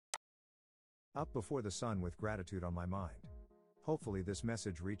Up before the sun with gratitude on my mind. Hopefully this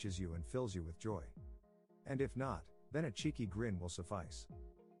message reaches you and fills you with joy. And if not, then a cheeky grin will suffice.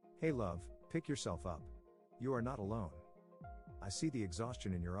 Hey love, pick yourself up. You are not alone. I see the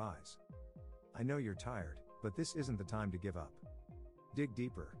exhaustion in your eyes. I know you're tired, but this isn't the time to give up. Dig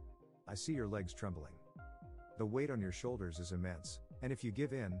deeper. I see your legs trembling. The weight on your shoulders is immense, and if you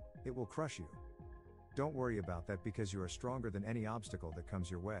give in, it will crush you. Don't worry about that because you are stronger than any obstacle that comes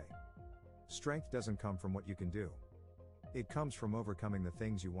your way. Strength doesn't come from what you can do. It comes from overcoming the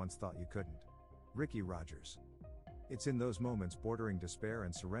things you once thought you couldn't. Ricky Rogers. It's in those moments bordering despair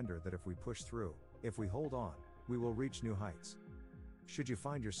and surrender that if we push through, if we hold on, we will reach new heights. Should you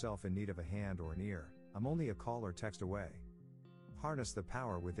find yourself in need of a hand or an ear, I'm only a call or text away. Harness the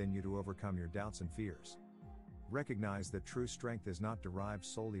power within you to overcome your doubts and fears. Recognize that true strength is not derived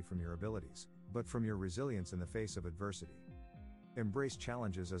solely from your abilities, but from your resilience in the face of adversity. Embrace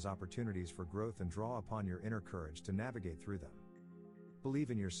challenges as opportunities for growth and draw upon your inner courage to navigate through them. Believe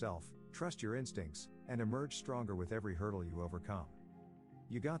in yourself, trust your instincts, and emerge stronger with every hurdle you overcome.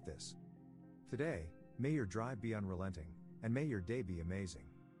 You got this. Today, may your drive be unrelenting, and may your day be amazing.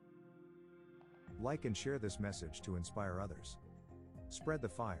 Like and share this message to inspire others. Spread the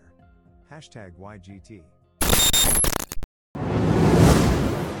fire. #YGT.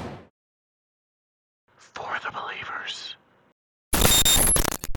 For the believers.